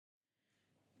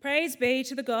Praise be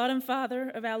to the God and Father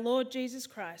of our Lord Jesus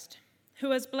Christ, who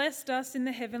has blessed us in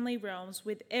the heavenly realms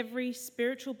with every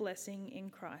spiritual blessing in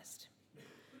Christ.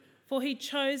 For he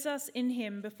chose us in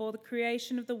him before the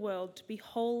creation of the world to be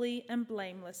holy and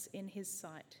blameless in his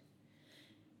sight.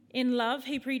 In love,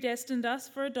 he predestined us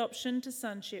for adoption to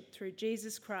sonship through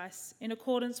Jesus Christ, in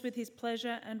accordance with his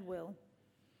pleasure and will,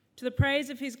 to the praise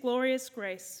of his glorious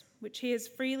grace, which he has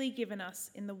freely given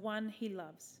us in the one he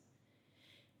loves.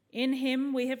 In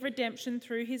him we have redemption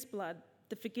through his blood,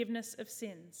 the forgiveness of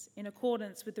sins, in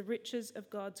accordance with the riches of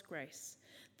God's grace,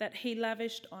 that he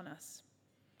lavished on us.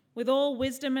 With all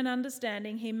wisdom and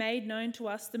understanding, he made known to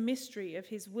us the mystery of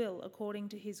his will according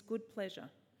to his good pleasure,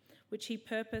 which he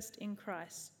purposed in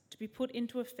Christ, to be put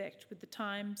into effect with the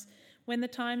times, when the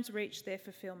times reach their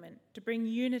fulfillment, to bring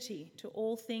unity to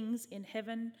all things in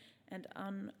heaven and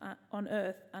on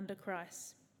earth under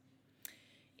Christ.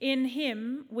 In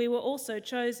him we were also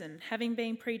chosen, having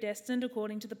been predestined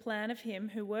according to the plan of him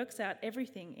who works out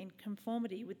everything in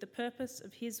conformity with the purpose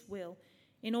of his will,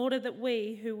 in order that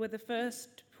we, who were the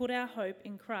first to put our hope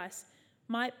in Christ,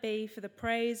 might be for the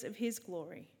praise of his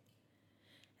glory.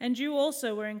 And you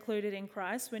also were included in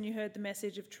Christ when you heard the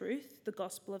message of truth, the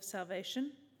gospel of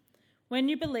salvation. When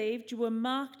you believed, you were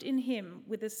marked in him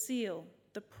with a seal,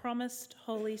 the promised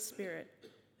Holy Spirit,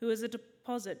 who is a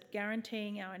deposit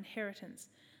guaranteeing our inheritance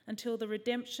until the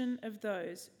redemption of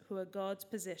those who are God's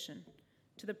possession,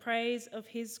 to the praise of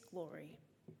his glory.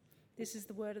 This is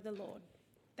the word of the Lord.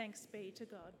 Thanks be to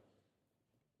God.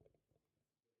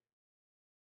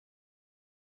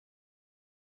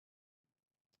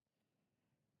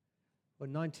 Well,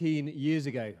 19 years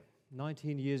ago,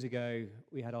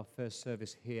 we had our first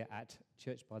service here at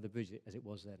Church by the Bridge, as it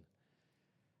was then.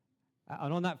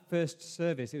 And on that first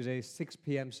service, it was a 6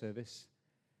 p.m. service.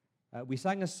 We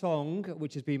sang a song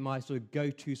which has been my sort of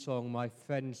go-to song, my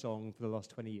friend song for the last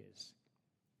 20 years.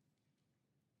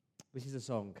 This is the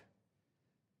song.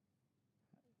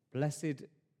 Blessed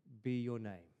be your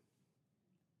name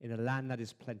in a land that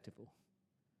is plentiful,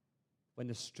 when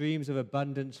the streams of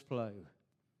abundance flow.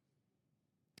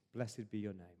 Blessed be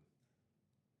your name.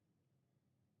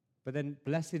 But then,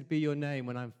 blessed be your name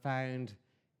when I'm found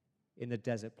in the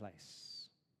desert place.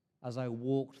 As I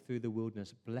walked through the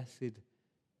wilderness, blessed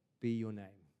be your name.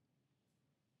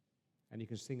 And you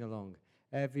can sing along.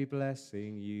 Every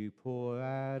blessing you pour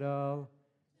out, I'll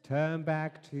turn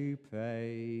back to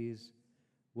praise.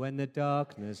 When the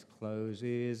darkness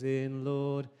closes in,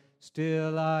 Lord,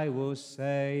 still I will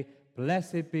say,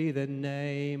 blessed be the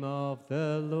name of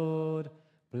the Lord.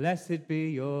 Blessed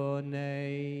be your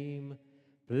name.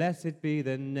 Blessed be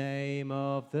the name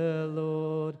of the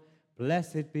Lord.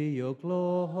 Blessed be your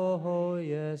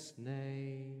glorious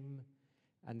name.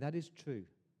 And that is true.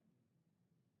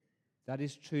 That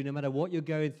is true. No matter what you're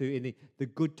going through, in the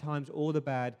good times or the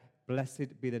bad,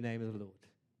 blessed be the name of the Lord.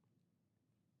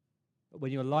 But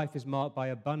when your life is marked by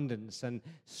abundance and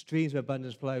streams of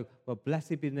abundance flow, well,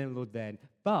 blessed be the name of the Lord then.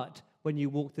 But when you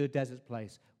walk through a desert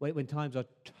place, when times are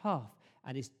tough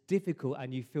and it's difficult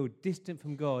and you feel distant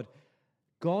from God,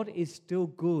 God is still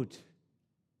good.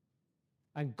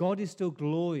 And God is still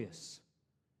glorious.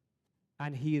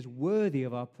 And he is worthy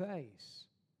of our praise.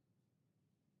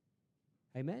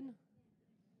 Amen?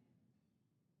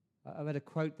 I read a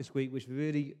quote this week which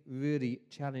really, really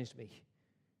challenged me. It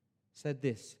said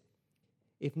this: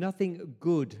 if nothing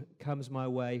good comes my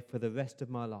way for the rest of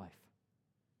my life,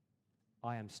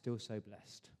 I am still so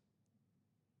blessed.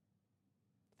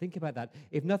 Think about that.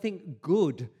 If nothing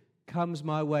good comes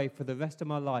my way for the rest of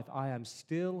my life, I am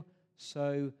still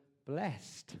so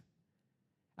blessed.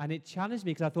 And it challenged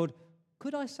me because I thought,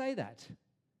 could I say that?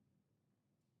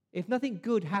 If nothing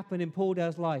good happened in Paul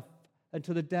Dale's life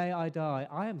until the day I die,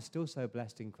 I am still so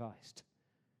blessed in Christ.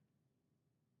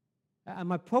 And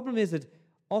my problem is that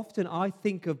often I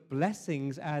think of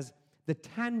blessings as the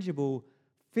tangible,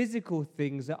 physical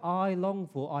things that I long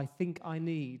for, I think I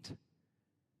need.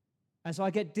 And so I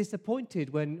get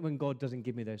disappointed when God doesn't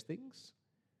give me those things.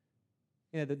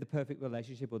 You know, the perfect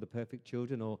relationship or the perfect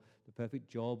children or the perfect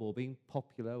job or being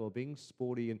popular or being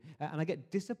sporty. And I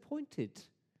get disappointed.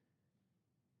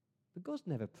 But God's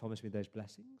never promised me those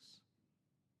blessings.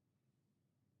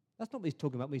 That's not what he's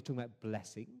talking about when he's talking about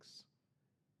blessings.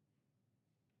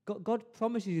 God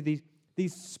promises you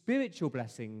these spiritual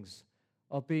blessings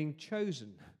of being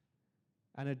chosen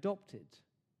and adopted,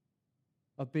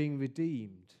 of being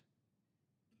redeemed,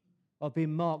 of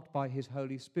being marked by his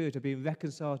Holy Spirit, of being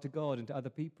reconciled to God and to other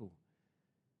people.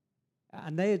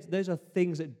 And those are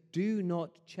things that do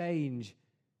not change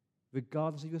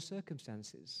regardless of your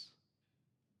circumstances.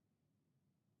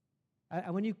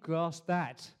 And when you grasp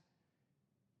that,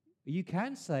 You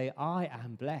can say, I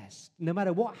am blessed. No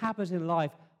matter what happens in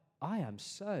life, I am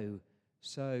so,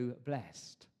 so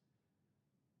blessed.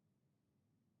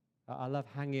 I love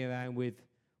hanging around with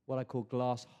what I call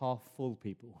glass half full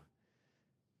people.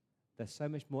 They're so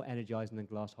much more energizing than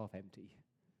glass half empty.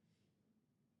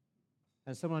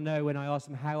 And someone I know, when I ask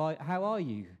them, how are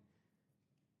you?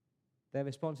 Their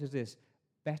response is this: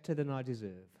 better than I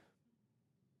deserve.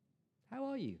 How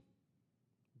are you?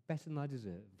 Better than I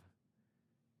deserve.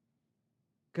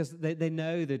 Because they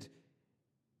know that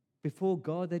before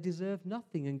God they deserve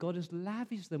nothing, and God has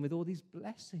lavished them with all these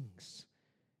blessings.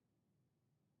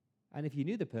 And if you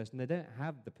knew the person, they don't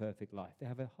have the perfect life. They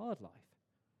have a hard life.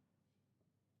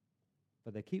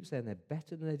 But they keep saying they're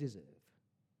better than they deserve.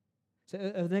 So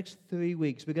over the next 3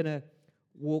 weeks, we're going to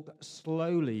walk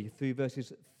slowly through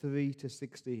verses 3 to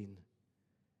 16.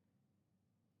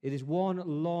 It is one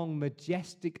long,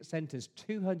 majestic sentence,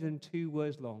 202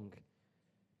 words long.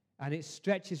 And it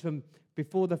stretches from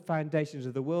before the foundations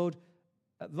of the world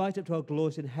right up to our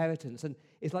glorious inheritance. And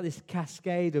it's like this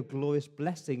cascade of glorious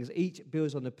blessings. Each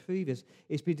builds on the previous.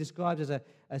 It's been described as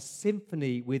a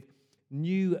symphony with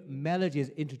new melodies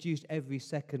introduced every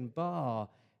second bar.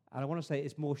 And I want to say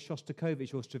it's more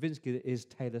Shostakovich or Stravinsky than it is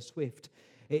Taylor Swift.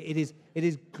 It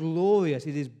is glorious.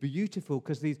 It is beautiful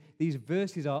because these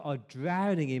verses are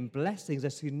drowning in blessings, a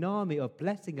tsunami of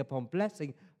blessing upon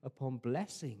blessing upon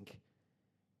blessing.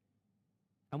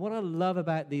 And what I love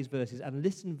about these verses, and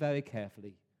listen very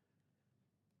carefully,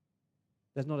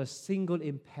 there's not a single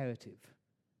imperative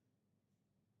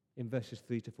in verses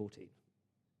 3 to 14.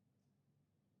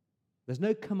 There's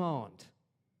no command.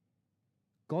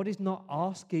 God is not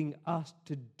asking us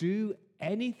to do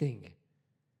anything.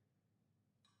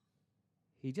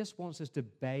 He just wants us to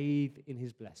bathe in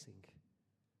his blessing.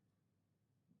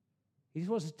 He just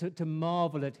wants us to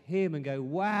marvel at him and go,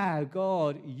 wow,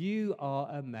 God, you are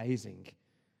amazing.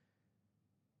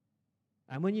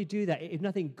 And when you do that, if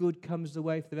nothing good comes the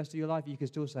way for the rest of your life, you can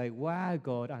still say, wow,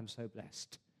 God, I'm so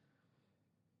blessed.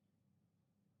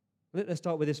 Let's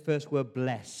start with this first word,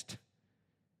 blessed.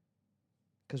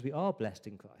 Because we are blessed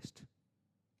in Christ.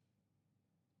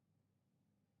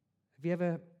 Have you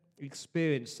ever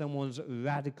experienced someone's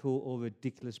radical or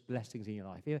ridiculous blessings in your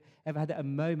life? Have you ever had a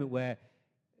moment where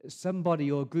somebody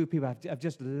or a group of people have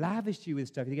just lavished you with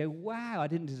stuff and you go, wow, I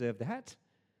didn't deserve that?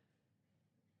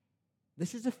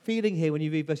 This is a feeling here when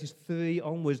you read verses 3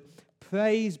 onwards.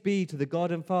 Praise be to the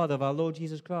God and Father of our Lord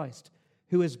Jesus Christ,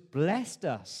 who has blessed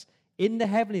us in the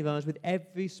heavenly realms with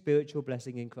every spiritual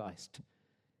blessing in Christ.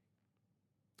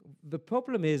 The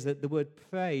problem is that the word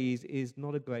praise is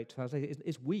not a great translation.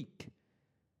 It's weak.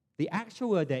 The actual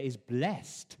word there is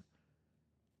blessed.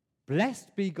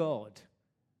 Blessed be God,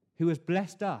 who has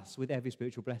blessed us with every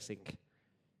spiritual blessing.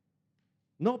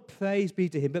 Not praise be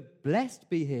to him, but blessed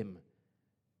be him.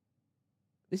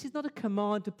 This is not a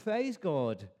command to praise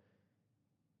God.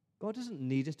 God doesn't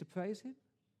need us to praise him.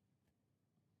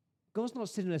 God's not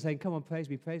sitting there saying, come on, praise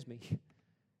me, praise me.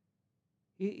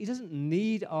 He doesn't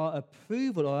need our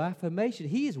approval or affirmation.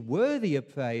 He is worthy of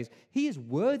praise. He is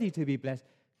worthy to be blessed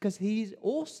because he's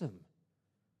awesome.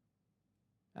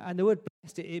 And the word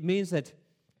blessed, it means that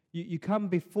you come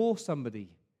before somebody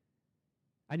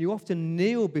and you often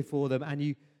kneel before them and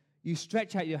you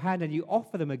stretch out your hand and you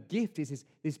offer them a gift. It's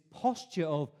this posture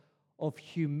of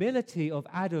humility, of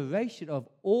adoration, of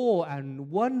awe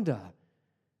and wonder.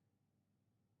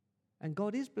 And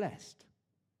God is blessed.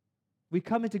 We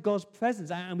come into God's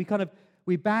presence and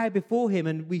we bow before him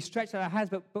and we stretch out our hands,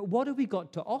 but what have we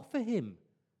got to offer him?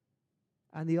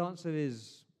 And the answer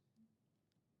is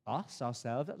us,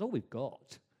 ourselves. That's all we've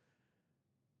got.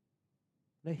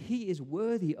 No, he is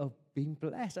worthy of being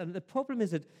blessed. And the problem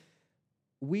is that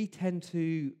we tend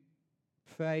to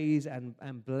praise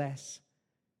and bless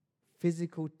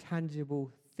physical,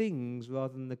 tangible things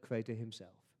rather than the Creator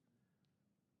himself.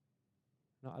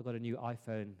 Now, I got a new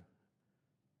iPhone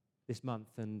this month,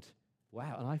 and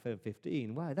wow, an iPhone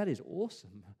 15. Wow, that is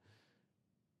awesome.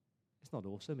 It's not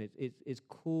awesome. It's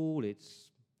cool. It's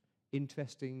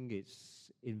interesting.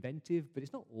 It's inventive, but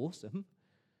it's not awesome.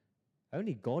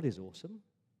 Only God is awesome.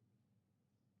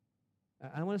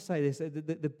 I want to say this,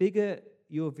 the bigger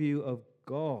your view of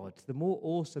God, the more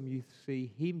awesome you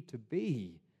see him to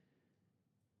be,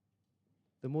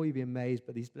 the more you'll be amazed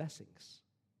by these blessings.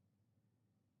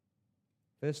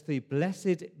 Verse 3,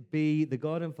 blessed be the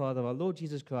God and Father of our Lord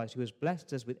Jesus Christ, who has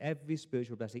blessed us with every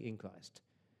spiritual blessing in Christ.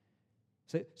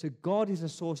 So God is the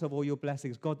source of all your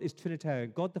blessings. God is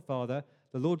Trinitarian. God the Father,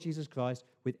 the Lord Jesus Christ,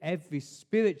 with every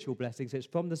spiritual blessing. So it's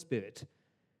from the Spirit.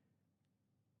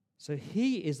 So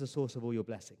he is the source of all your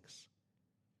blessings.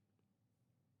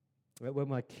 When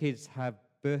my kids have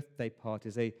birthday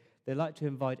parties. They like to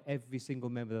invite every single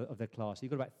member of their class. You've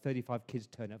got about 35 kids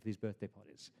turn up for these birthday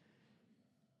parties.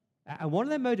 And one of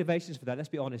their motivations for that, let's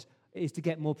be honest, is to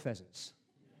get more presents.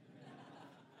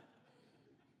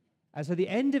 And so at the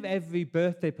end of every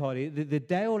birthday party, the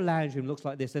Dale lounge room looks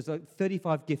like this. There's like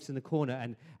 35 gifts in the corner,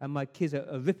 and my kids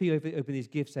are ripping open these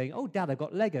gifts saying, "Oh, Dad, I've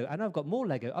got Lego, and I've got more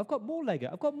Lego, I've got more Lego,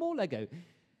 I've got more Lego."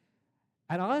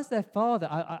 And I, as their father,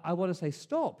 I want to say,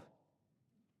 stop.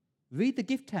 Read the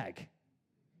gift tag.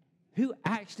 Who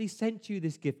actually sent you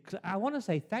this gift? 'Cause I want to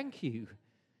say thank you.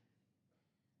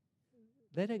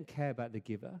 They don't care about the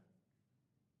giver.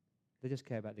 They just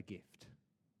care about the gift.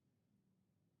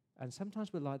 And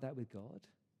sometimes we're like that with God.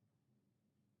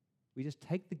 We just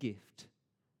take the gift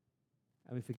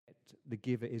and we forget the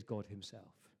giver is God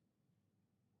himself.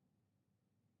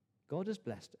 God has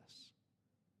blessed us.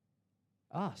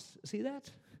 Us. See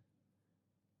that?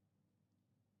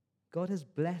 God has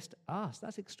blessed us.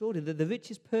 That's extraordinary. The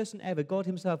richest person ever, God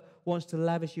himself, wants to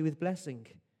lavish you with blessing.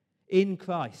 In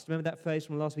Christ. Remember that phrase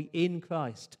from last week? In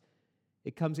Christ.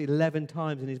 It comes 11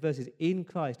 times in his verses. In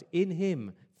Christ. In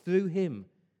him. Through him.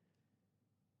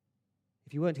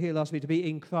 If you weren't here last week, to be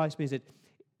in Christ means that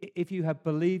if you have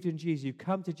believed in Jesus, you've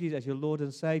come to Jesus as your Lord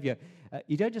and Savior,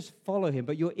 you don't just follow him,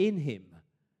 but you're in him.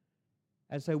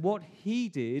 And so what he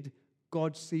did,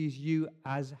 God sees you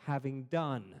as having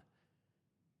done.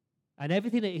 And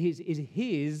everything that is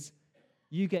his,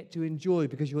 you get to enjoy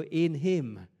because you're in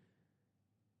him.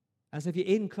 And so if you're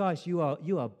in Christ, you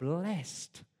are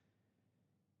blessed.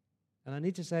 And I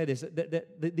need to say this,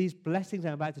 that these blessings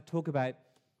I'm about to talk about,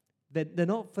 they're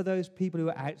not for those people who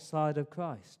are outside of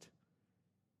Christ.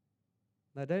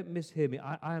 Now, don't mishear me.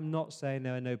 I am not saying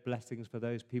there are no blessings for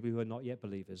those people who are not yet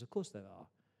believers. Of course there are.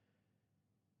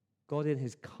 God in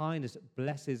his kindness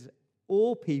blesses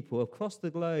all people across the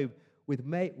globe with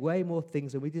way more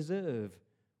things than we deserve.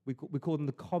 We call them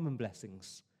the common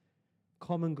blessings.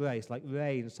 Common grace, like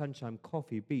rain, sunshine,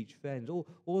 coffee, beach, friends,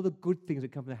 all the good things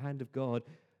that come from the hand of God.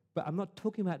 But I'm not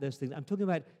talking about those things. I'm talking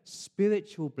about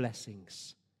spiritual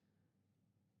blessings.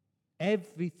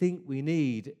 Everything we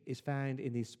need is found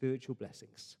in these spiritual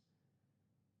blessings.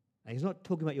 And he's not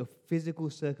talking about your physical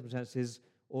circumstances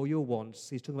or your wants.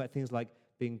 He's talking about things like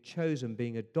being chosen,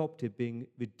 being adopted, being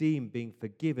redeemed, being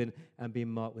forgiven, and being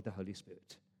marked with the Holy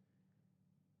Spirit.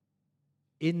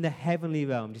 In the heavenly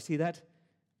realm. Do you see that?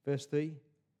 Verse 3.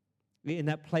 In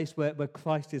that place where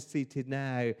Christ is seated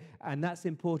now. And that's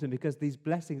important because these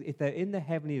blessings, if they're in the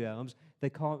heavenly realms,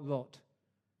 they can't rot.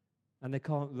 And they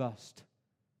can't rust.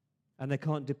 And they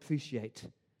can't depreciate.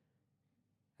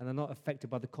 And they're not affected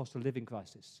by the cost of living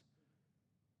crisis.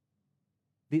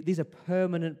 These are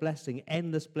permanent blessings,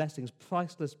 endless blessings,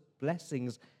 priceless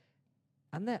blessings,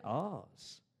 and they're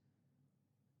ours.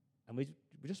 And we're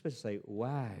just supposed to say,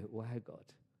 wow, God.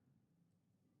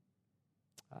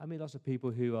 I mean, lots of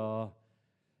people who are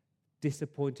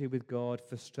disappointed with God,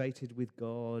 frustrated with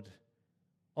God,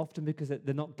 often because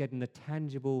they're not getting the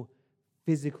tangible,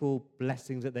 physical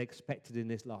blessings that they expected in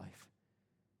this life.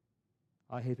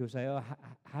 I hear people say, oh,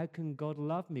 how can God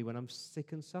love me when I'm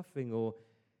sick and suffering? Or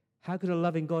how could a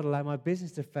loving God allow my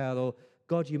business to fail? Or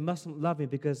God, you mustn't love me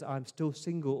because I'm still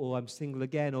single or I'm single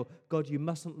again. Or God, you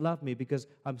mustn't love me because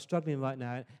I'm struggling right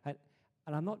now. And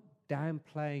I'm not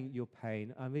downplaying your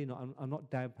pain. I'm really not. I'm not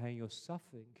downplaying your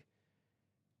suffering.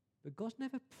 But God's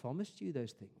never promised you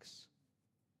those things.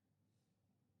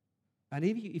 And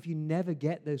even if you never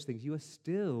get those things, you are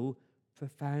still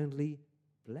profoundly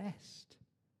blessed.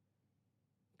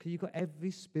 Because you've got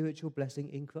every spiritual blessing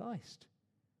in Christ.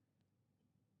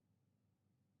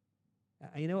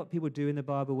 And you know what people do in the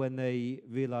Bible when they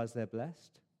realize they're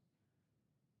blessed?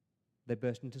 They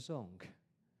burst into song.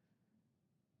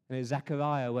 And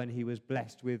Zechariah, when he was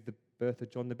blessed with the birth of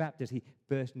John the Baptist, he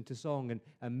burst into song.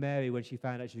 And Mary, when she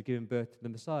found out she was giving birth to the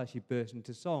Messiah, she burst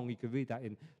into song. You can read that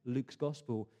in Luke's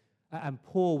Gospel. And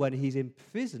Paul, when he's in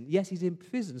prison, yes, he's in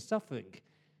prison suffering.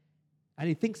 And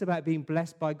he thinks about being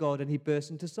blessed by God and he bursts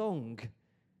into song.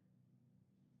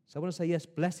 So I want to say, yes,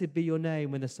 blessed be your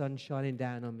name when the sun's shining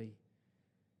down on me.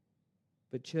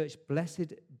 But church,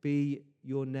 blessed be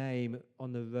your name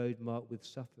on the road marked with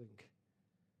suffering.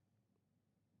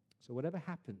 So whatever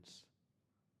happens,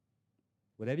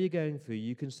 whatever you're going through,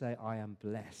 you can say, I am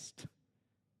blessed.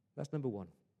 That's number one.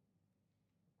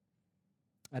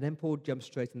 And then Paul jumps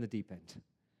straight in the deep end.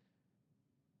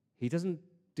 He doesn't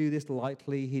do this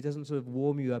lightly. He doesn't sort of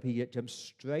warm you up. He jumps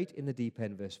straight in the deep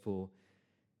end, verse 4.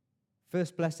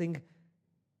 First blessing,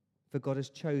 for God has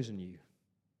chosen you.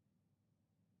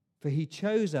 For he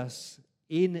chose us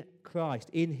in Christ,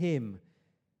 in him,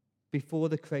 before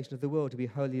the creation of the world to be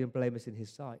holy and blameless in his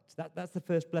sight. That's the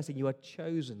first blessing. You are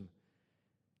chosen.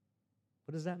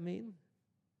 What does that mean?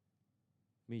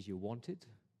 It means you're wanted.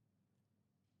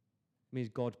 It means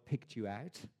God picked you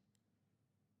out.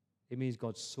 It means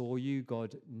God saw you,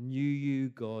 God knew you,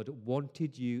 God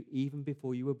wanted you even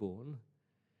before you were born.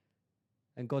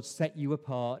 And God set you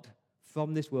apart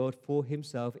from this world for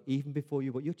himself even before you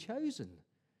were born. You're chosen.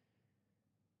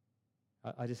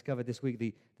 I discovered this week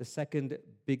the second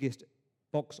biggest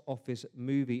box office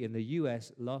movie in the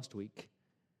US last week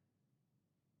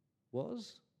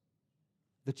was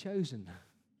The Chosen.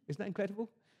 Isn't that incredible?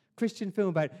 Christian film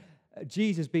about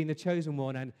Jesus being the chosen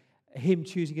one and him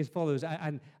choosing his followers,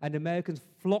 and Americans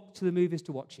flock to the movies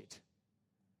to watch it.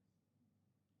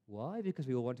 Why? Because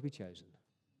we all want to be chosen.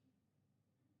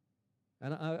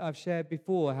 And I've shared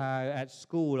before how at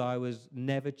school I was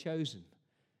never chosen.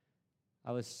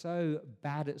 I was so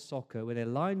bad at soccer. When they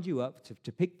lined you up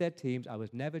to pick their teams, I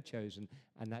was never chosen,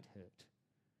 and that hurt.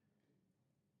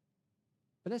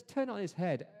 But let's turn it on its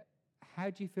head. How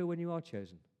do you feel when you are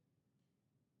chosen?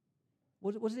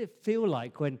 What does it feel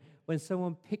like when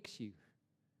someone picks you?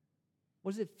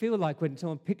 What does it feel like when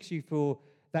someone picks you for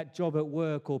that job at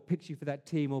work, or picks you for that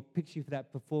team, or picks you for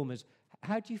that performance?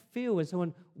 How do you feel when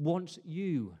someone wants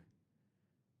you?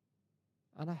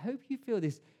 And I hope you feel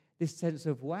this sense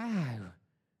of, wow,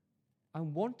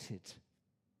 I'm wanted.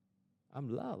 I'm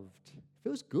loved. It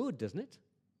feels good, doesn't it?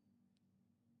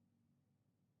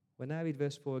 Well, now read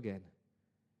verse 4 again.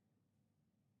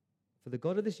 For the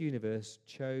God of this universe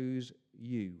chose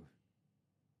you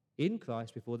in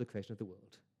Christ before the creation of the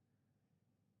world.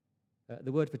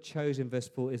 The word for chose in verse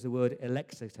 4 is the word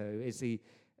elexito. It's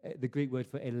the Greek word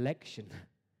for election.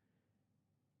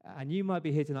 And you might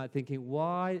be here tonight thinking,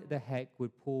 why the heck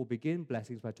would Paul begin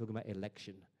blessings by talking about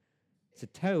election? It's a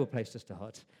terrible place to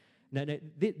start. No,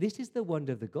 this is the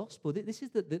wonder of the gospel. This is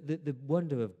the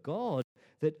wonder of God,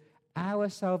 that our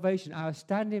salvation, our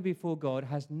standing before God,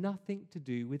 has nothing to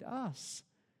do with us.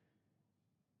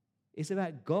 It's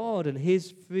about God and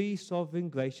his free, sovereign,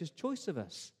 gracious choice of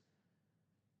us.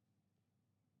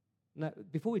 Now,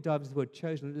 before we dive into the word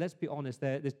chosen, let's be honest.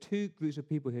 There's two groups of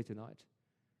people here tonight.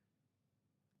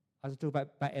 As I talk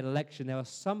about election, there are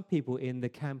some people in the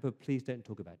camp of please don't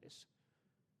talk about this.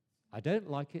 I don't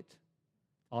like it.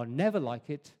 I'll never like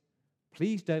it.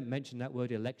 Please don't mention that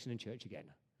word election in church again.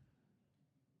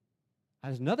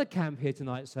 And there's another camp here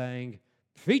tonight saying,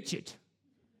 preach it.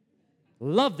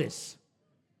 Love this.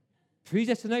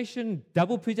 Predestination,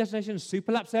 double predestination,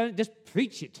 superlapse, just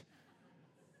preach it.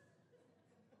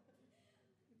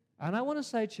 And I want to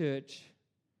say, church,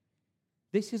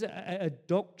 this is a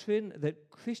doctrine that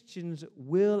Christians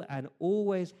will and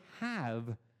always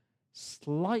have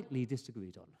slightly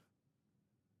disagreed on.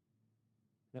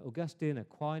 Now, Augustine,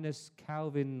 Aquinas,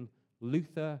 Calvin,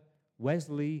 Luther,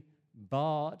 Wesley,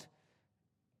 Barth,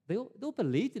 they all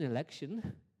believed in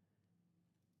election,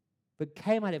 but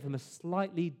came at it from a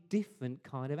slightly different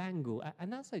kind of angle,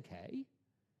 and that's okay.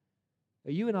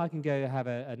 You and I can go have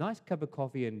a nice cup of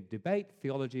coffee and debate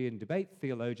theology and debate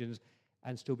theologians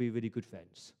and still be really good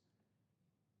friends.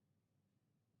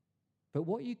 But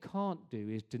what you can't do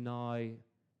is deny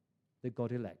that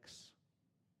God elects.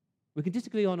 We can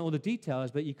disagree on all the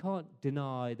details, but you can't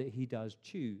deny that he does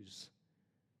choose.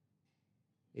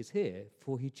 It's here,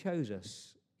 for he chose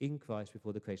us in Christ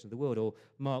before the creation of the world. Or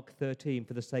Mark 13,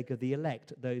 for the sake of the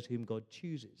elect, those whom God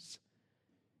chooses.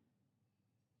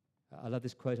 I love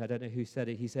this quote. I don't know who said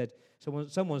it. He said,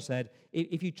 someone said,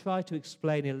 if you try to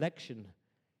explain election,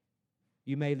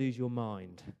 you may lose your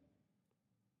mind.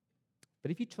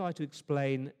 But if you try to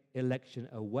explain election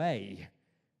away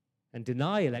and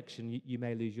deny election, you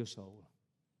may lose your soul.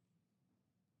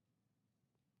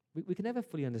 We can never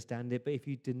fully understand it, but if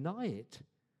you deny it,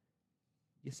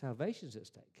 your salvation's at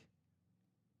stake.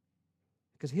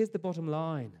 Because here's the bottom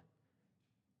line.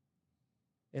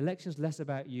 Election's less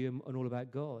about you and all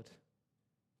about God.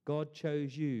 God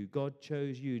chose you. God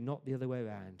chose you, not the other way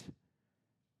around.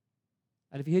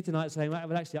 And if you're here tonight saying,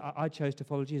 well, actually, I chose to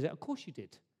follow Jesus, of course you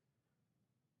did.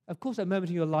 Of course, a moment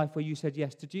in your life where you said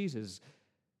yes to Jesus.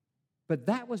 But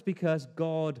that was because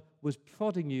God was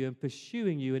prodding you and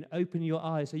pursuing you and opening your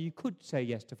eyes so you could say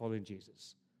yes to following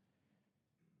Jesus.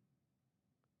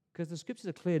 Because the scriptures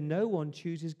are clear, no one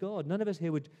chooses God. None of us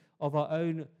here would, of our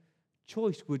own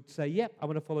choice, would say, yep, I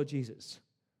want to follow Jesus.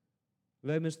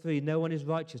 Romans 3, no one is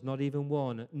righteous, not even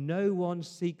one. No one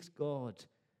seeks God.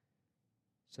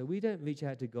 So we don't reach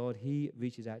out to God, he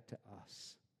reaches out to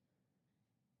us.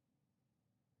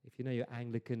 If you know your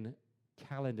Anglican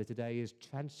calendar, today is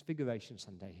Transfiguration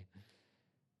Sunday.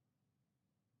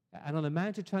 And on the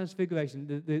Mount of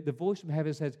Transfiguration, the voice from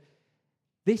heaven says,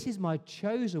 This is my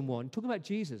chosen one. Talking about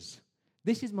Jesus.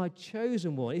 This is my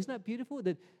chosen one. Isn't that beautiful?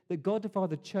 That God the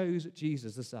Father chose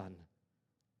Jesus, the Son.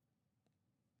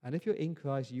 And if you're in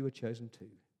Christ, you are chosen too.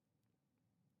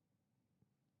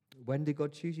 When did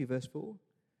God choose you? Verse 4.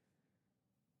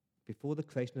 Before the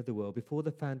creation of the world, before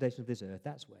the foundation of this earth,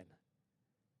 that's when.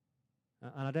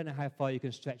 And I don't know how far you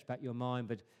can stretch back your mind,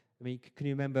 but I mean, can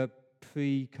you remember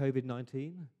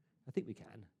pre-COVID-19? I think we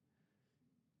can.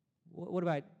 What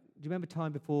about, do you remember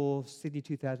time before Sydney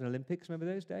 2000 Olympics? Remember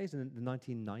those days in the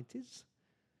 1990s?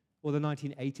 Or the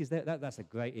 1980s? That's a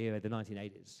great era, the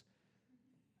 1980s.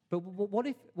 But what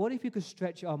if you could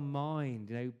stretch our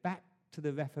mind, back to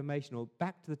the Reformation or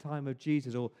back to the time of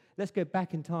Jesus, or let's go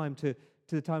back in time to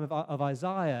the time of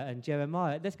Isaiah and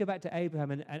Jeremiah. Let's go back to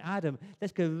Abraham and Adam.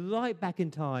 Let's go right back in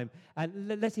time.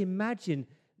 And let's imagine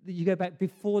that you go back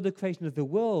before the creation of the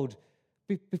world,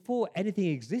 before anything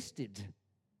existed.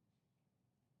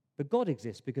 But God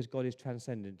exists because God is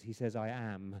transcendent. He says, I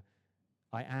am.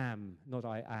 I am, not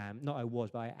I am, not I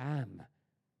was, but I am.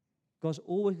 God's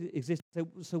always existed.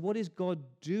 So what is God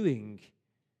doing?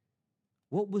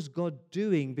 What was God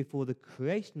doing before the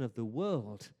creation of the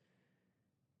world?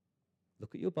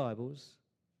 Look at your Bibles.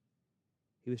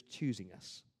 He was choosing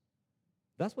us.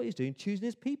 That's what he's doing, choosing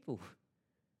his people.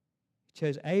 He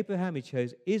chose Abraham, he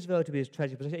chose Israel to be his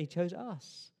treasured possession, he chose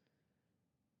us.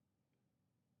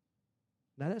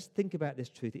 Now let's think about this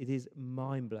truth. It is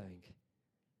mind-blowing.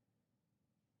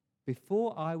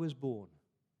 Before I was born,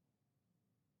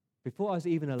 before I was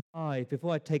even alive,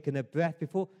 before I'd taken a breath,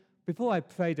 before I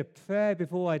prayed a prayer,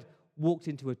 before I'd walked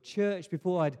into a church,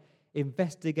 before I'd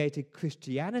investigated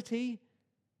Christianity,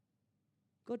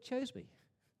 God chose me.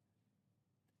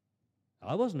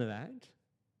 I wasn't around.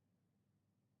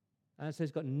 And so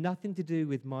it's got nothing to do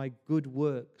with my good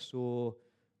works or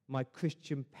my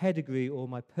Christian pedigree or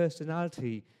my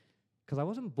personality, because I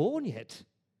wasn't born yet.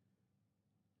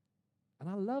 And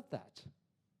I love that.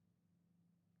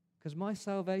 Because my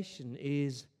salvation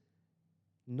is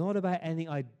not about anything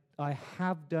I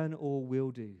have done or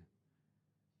will do.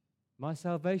 My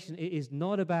salvation is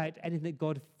not about anything that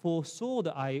God foresaw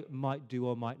that I might do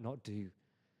or might not do.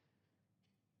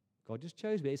 God just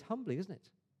chose me. It's humbling, isn't it?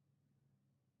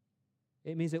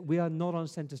 It means that we are not on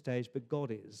center stage, but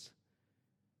God is.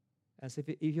 And so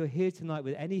if you're here tonight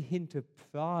with any hint of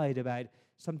pride about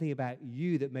something about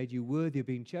you that made you worthy of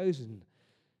being chosen,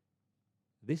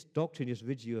 this doctrine just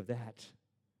rids you of that.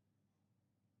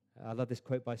 I love this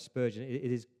quote by Spurgeon.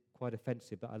 It is quite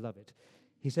offensive, but I love it.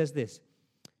 He says this.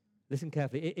 Listen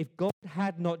carefully. If God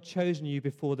had not chosen you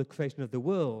before the creation of the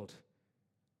world,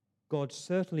 God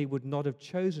certainly would not have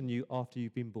chosen you after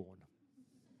you've been born.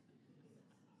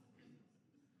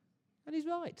 And he's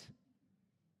right.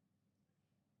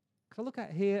 Because I look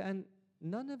at here, and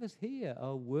none of us here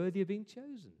are worthy of being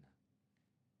chosen.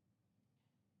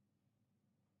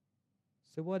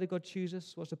 So why did God choose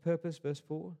us? What's the purpose? Verse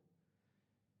 4.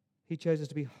 He chose us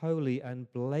to be holy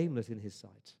and blameless in his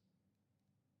sight.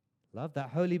 Love that.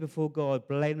 Holy before God,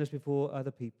 blameless before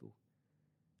other people.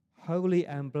 Holy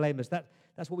and blameless.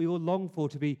 That's what we all long for,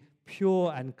 to be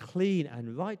pure and clean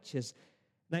and righteous.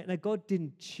 Now, God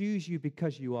didn't choose you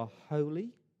because you are holy.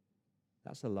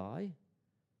 That's a lie.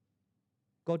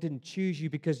 God didn't choose you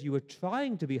because you were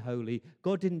trying to be holy.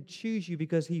 God didn't choose you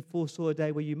because he foresaw a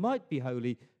day where you might be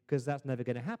holy, because that's never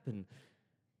going to happen.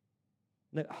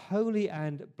 No, holy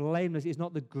and blameless is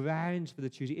not the grounds for the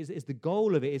choosing. It's the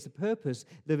goal of it. It's the purpose,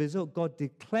 the result. God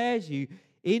declares you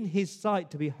in his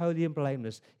sight to be holy and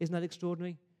blameless. Isn't that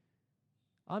extraordinary?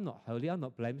 I'm not holy, I'm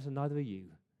not blameless, and neither are you.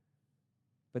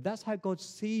 But that's how God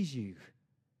sees you.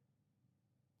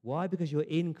 Why? Because you're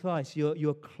in Christ.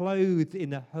 You're clothed in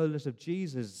the holiness of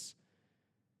Jesus.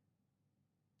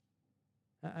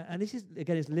 And this is,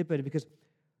 again, it's liberating, because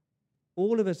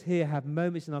all of us here have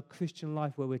moments in our Christian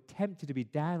life where we're tempted to be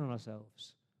down on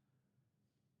ourselves.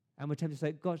 And we're tempted to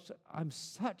say, gosh, I'm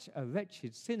such a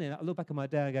wretched sinner. And I look back at my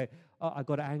day and I go, oh, I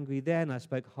got angry then, I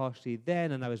spoke harshly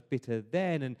then, and I was bitter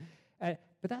then.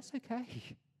 But that's okay.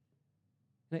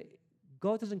 Now,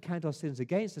 God doesn't count our sins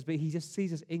against us, but he just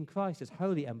sees us in Christ as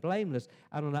holy and blameless.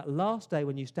 And on that last day,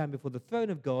 when you stand before the throne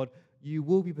of God, you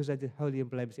will be presented holy and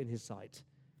blameless in his sight.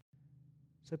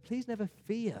 So please never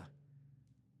fear.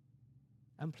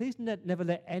 And please never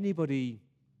let anybody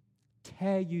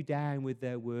tear you down with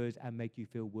their words and make you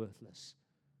feel worthless.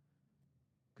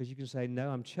 Because you can say,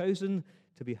 no, I'm chosen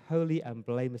to be holy and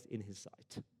blameless in his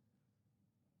sight.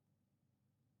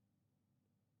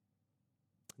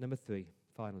 Number 3,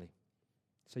 finally.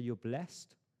 So you're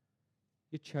blessed,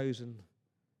 you're chosen,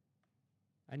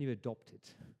 and you're adopted.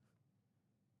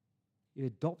 You're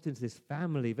adopted into this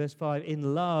family. Verse 5,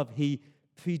 in love, he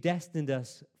predestined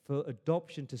us for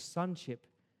adoption to sonship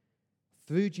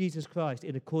through Jesus Christ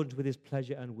in accordance with his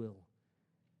pleasure and will.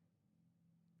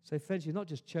 So friends, you're not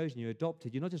just chosen, you're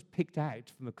adopted. You're not just picked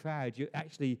out from a crowd. You're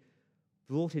actually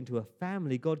brought into a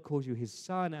family. God calls you his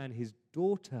son and his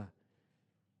daughter.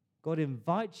 God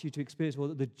invites you to experience all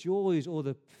the joys, all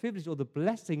the privileges, all the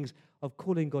blessings of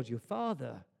calling God your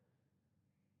Father.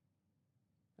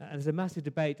 And there's a massive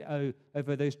debate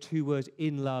over those two words,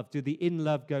 in love. Do the in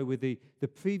love go with the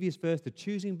previous verse, the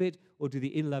choosing bit, or do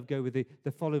the in love go with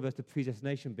the following verse, the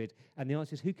predestination bit? And the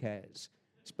answer is, who cares?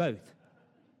 It's both.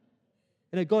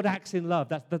 You know, God acts in love.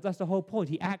 That's the whole point.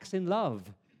 He acts in love.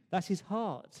 That's his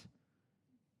heart.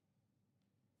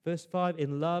 Verse 5,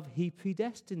 in love, he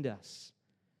predestined us.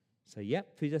 So,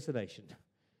 yep, predestination.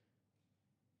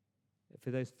 For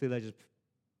those theologians,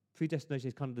 predestination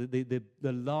is kind of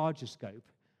the larger scope,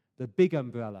 the big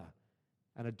umbrella,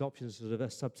 and adoption is sort of a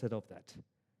subset of that.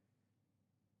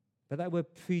 But that word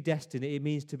predestined, it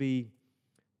means to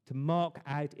mark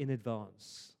out in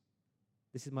advance.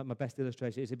 This is my best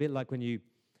illustration. It's a bit like when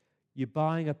you're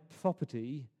buying a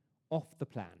property off the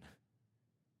plan.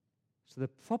 So the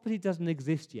property doesn't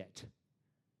exist yet,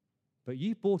 but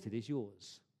you bought it, it's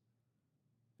yours.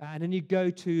 And then you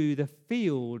go to the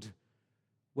field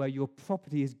where your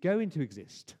property is going to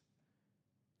exist.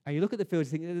 And you look at the field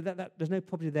and think, there's no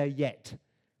property there yet.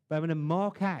 But I'm going to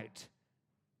mark out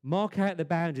the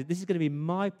boundary. This is going to be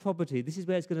my property. This is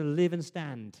where it's going to live and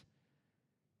stand.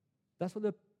 That's what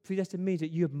the predestined means, that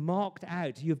you have marked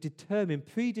out, you have determined,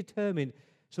 predetermined,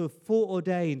 sort of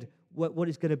foreordained what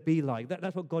it's going to be like.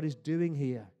 That's what God is doing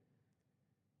here.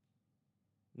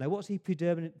 Now, what's he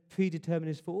predetermined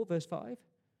us for? Verse 5.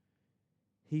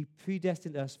 He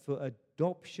predestined us for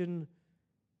adoption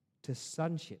to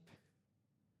sonship.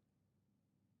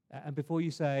 And before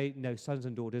you say, no, sons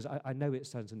and daughters, I know it's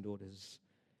sons and daughters.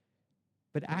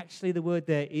 But actually the word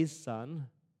there is son,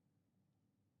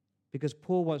 because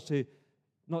Paul wants to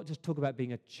not just talk about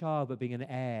being a child, but being an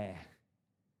heir.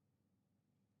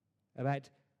 About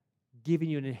giving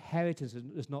you an inheritance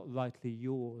that's not rightly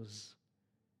yours.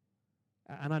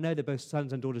 And I know that both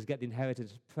sons and daughters get the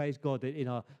inheritance. Praise God that in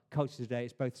our culture today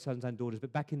it's both sons and daughters.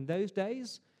 But back in those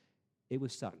days, it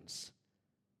was sons.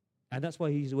 And that's why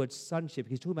he used the word sonship.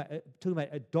 He's talking about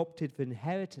adopted for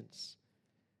inheritance.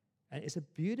 And it's a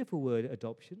beautiful word,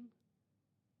 adoption.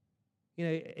 You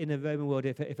know, in the Roman world,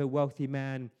 if a wealthy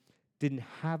man didn't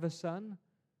have a son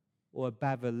or a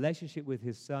bad relationship with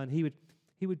his son, he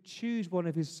would choose one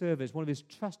of his servants, one of his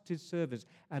trusted servants,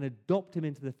 and adopt him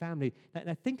into the family.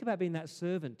 Now think about being that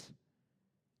servant.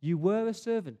 You were a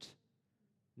servant.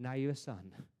 Now you're a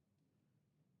son.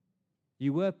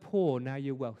 You were poor. Now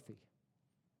you're wealthy.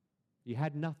 You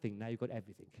had nothing. Now you've got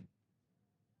everything.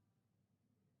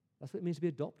 That's what it means to be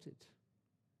adopted.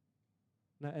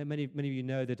 Now, many of you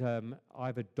know that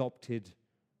I've adopted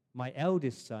my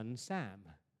eldest son, Sam.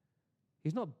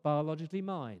 He's not biologically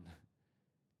mine.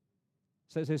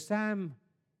 So Sam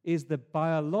is the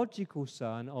biological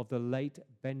son of the late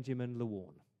Benjamin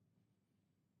Lawarne.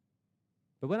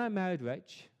 But when I married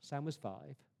Rach, Sam was 5.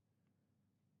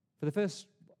 For the first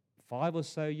 5 or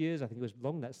so years, I think it was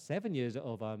long, that's 7 years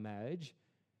of our marriage,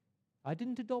 I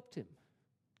didn't adopt him.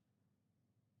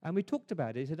 And we talked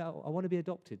about it. He said, I want to be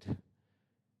adopted.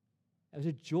 It was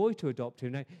a joy to adopt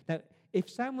him. Now, if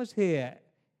Sam was here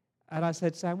and I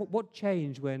said, Sam, what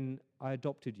changed when I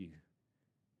adopted you?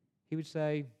 He would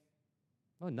say,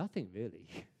 oh, nothing really.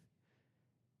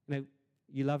 You know,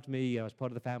 you loved me, I was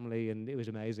part of the family, and it was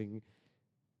amazing.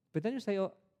 But then he'd say,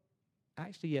 oh,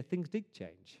 actually, yeah, things did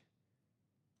change.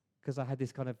 Because I had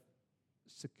this kind of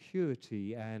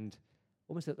security and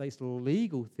almost at least a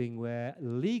legal thing where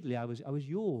legally I was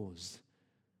yours.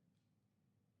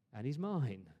 And he's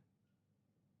mine.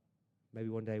 Maybe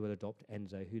one day we'll adopt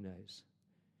Enzo, who knows.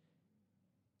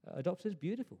 Adoption is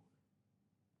beautiful.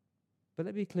 But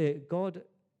let me be clear, God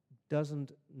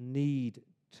doesn't need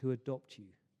to adopt you.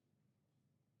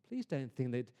 Please don't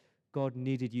think that God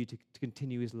needed you to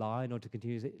continue his line or to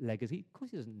continue his legacy. Of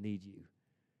course he doesn't need you.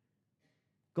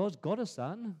 God's got a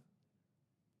son.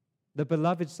 The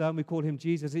beloved son, we call him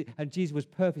Jesus, and Jesus was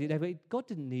perfect. God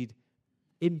didn't need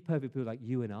imperfect people like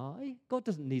you and I. God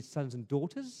doesn't need sons and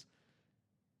daughters.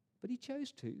 But he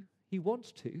chose to. He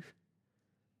wants to.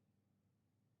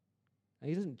 And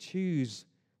he doesn't choose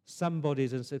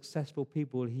somebodies and successful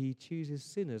people. He chooses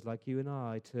sinners like you and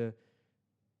I to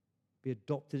be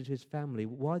adopted into his family.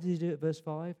 Why did he do it? Verse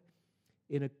 5.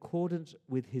 In accordance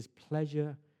with his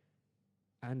pleasure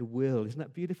and will. Isn't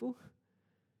that beautiful?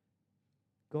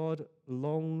 God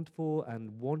longed for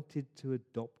and wanted to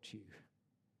adopt you.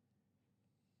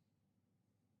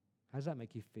 How does that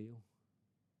make you feel?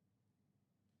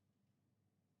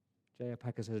 J.I.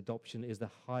 Packer says adoption is the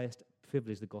highest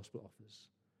privilege the gospel offers.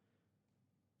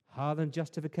 Higher than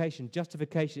justification.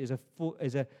 Justification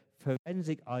is a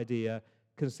forensic idea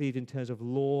conceived in terms of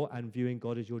law and viewing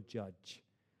God as your judge.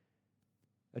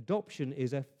 Adoption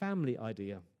is a family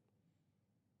idea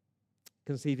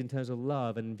conceived in terms of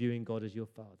love and viewing God as your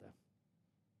father.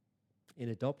 In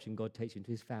adoption, God takes you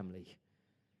into his family.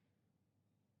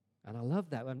 And I love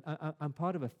that. I'm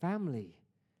part of a family.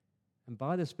 And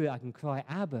by the Spirit, I can cry,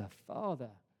 Abba, Father.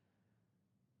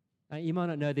 And you might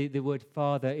not know the word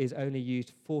Father is only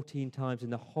used 14 times in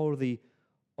the whole of the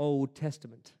Old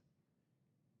Testament.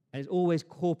 And it's always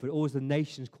corporate, always the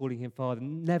nations calling him Father,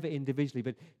 never individually.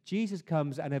 But Jesus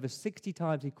comes, and over 60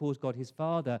 times he calls God his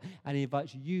Father, and he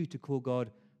invites you to call God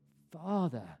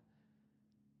Father.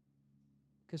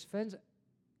 Because, friends,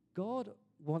 God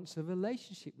wants a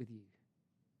relationship with you.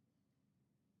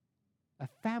 A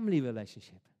family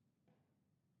relationship.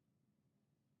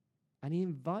 And he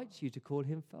invites you to call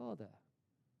him Father.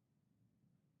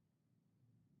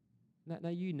 Now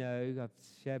you know, I've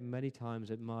shared many times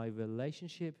that my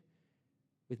relationship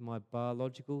with my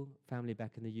biological family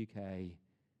back in the UK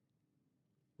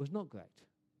was not great.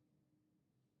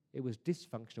 It was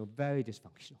dysfunctional, very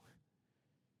dysfunctional.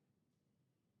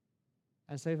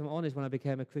 And so if I'm honest, when I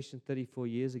became a Christian 34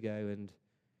 years ago, and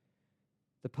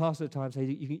the pastor at the time said,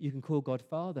 you can call God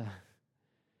Father.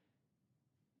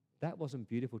 That wasn't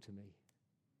beautiful to me.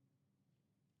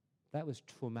 That was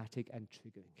traumatic and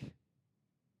triggering.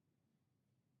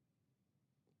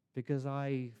 Because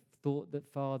I thought that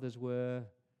fathers were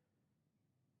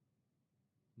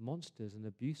monsters and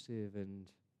abusive and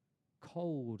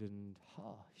cold and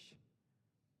harsh.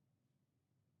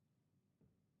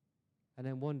 And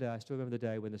then one day, I still remember the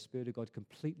day when the Spirit of God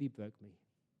completely broke me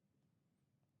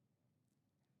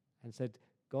and said,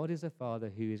 God is a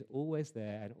Father who is always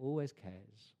there and always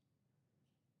cares.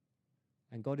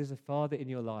 And God is a Father in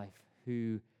your life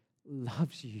who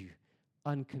loves you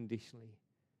unconditionally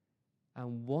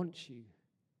and wants you.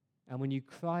 And when you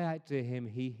cry out to him,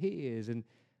 he hears. And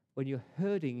when you're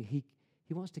hurting, he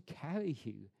wants to carry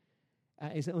you.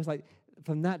 It's almost like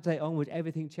from that day onwards,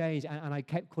 everything changed. And I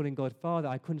kept calling God Father.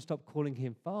 I couldn't stop calling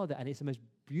him Father. And it's the most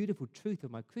beautiful truth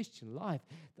of my Christian life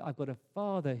that I've got a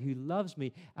Father who loves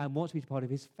me and wants me to be part of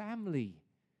his family.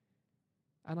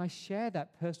 And I share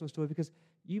that personal story because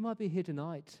you might be here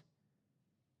tonight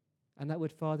and that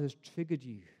word Father has triggered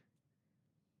you.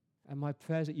 And my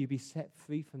prayer is that you be set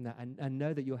free from that and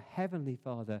know that your heavenly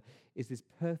Father is this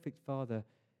perfect Father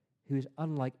who is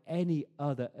unlike any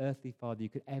other earthly father you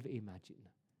could ever imagine.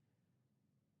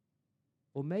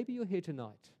 Or maybe you're here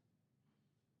tonight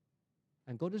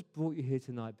and God has brought you here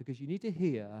tonight because you need to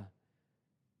hear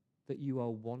that you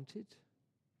are wanted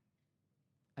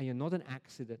and you're not an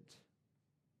accident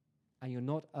and you're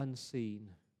not unseen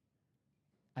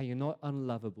and you're not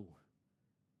unlovable.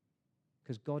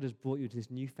 Because God has brought you to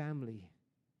this new family.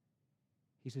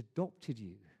 He's adopted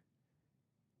you.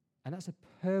 And that's a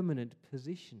permanent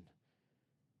position.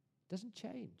 It doesn't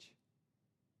change.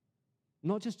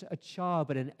 Not just a child,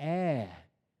 but an heir.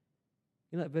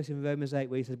 You know that verse in Romans 8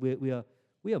 where he says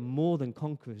we are more than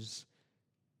conquerors.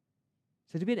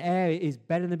 So to be an heir is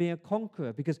better than being a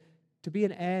conqueror, because to be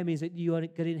an heir means that you are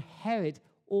going to inherit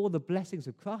all the blessings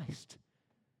of Christ.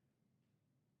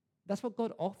 That's what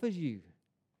God offers you.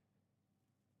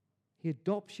 He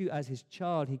adopts you as his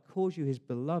child. He calls you his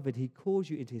beloved. He calls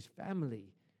you into his family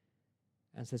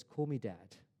and says, call me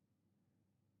Dad.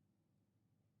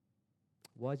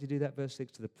 Why did he do that? Verse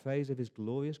 6, to the praise of his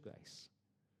glorious grace.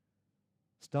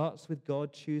 Starts with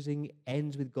God choosing,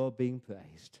 ends with God being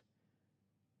praised.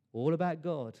 All about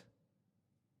God.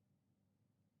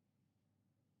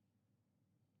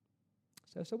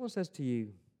 So if someone says to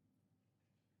you,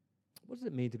 what does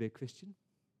it mean to be a Christian?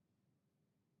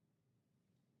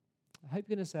 I hope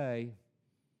you're going to say,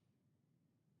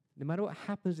 no matter what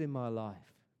happens in my life,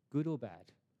 good or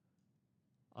bad,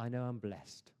 I know I'm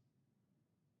blessed.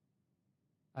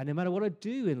 And no matter what I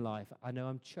do in life, I know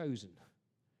I'm chosen.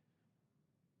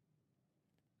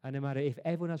 And no matter if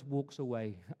everyone else walks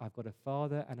away, I've got a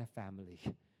father and a family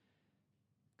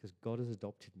because God has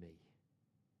adopted me.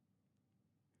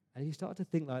 And if you start to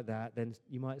think like that, then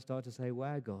you might start to say,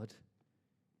 wow, God.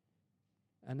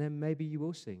 And then maybe you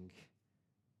will sing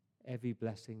every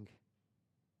blessing.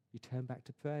 You turn back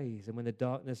to praise. And when the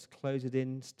darkness closes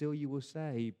in, still you will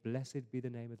say, blessed be the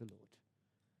name of the Lord.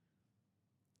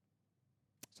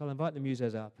 So I'll invite the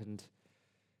musos up, and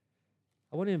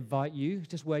I want to invite you,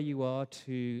 just where you are,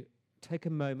 to take a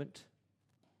moment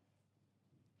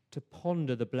to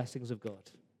ponder the blessings of God.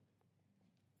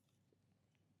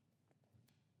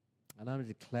 And I'm going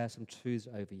to declare some truths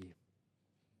over you.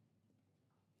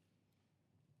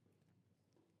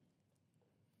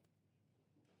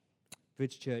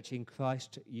 Bridge Church, in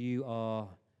Christ, you are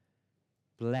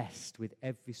blessed with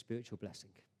every spiritual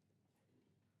blessing.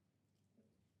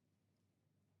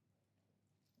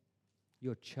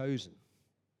 You're chosen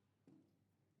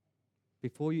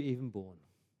before you're even born.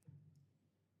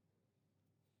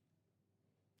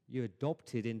 You're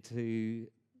adopted into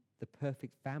the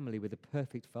perfect family with the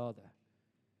perfect Father.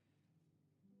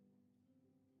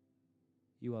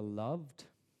 You are loved.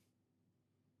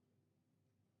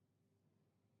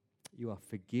 You are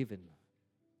forgiven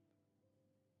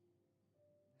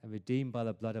and redeemed by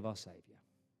the blood of our Savior.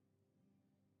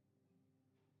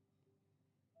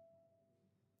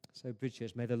 So, Bridge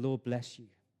Church, may the Lord bless you.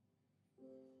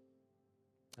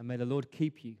 And may the Lord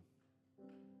keep you.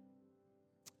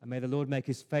 And may the Lord make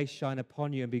his face shine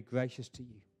upon you and be gracious to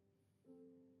you.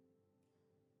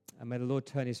 And may the Lord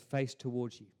turn his face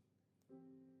towards you.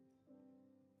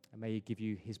 And may he give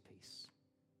you his peace.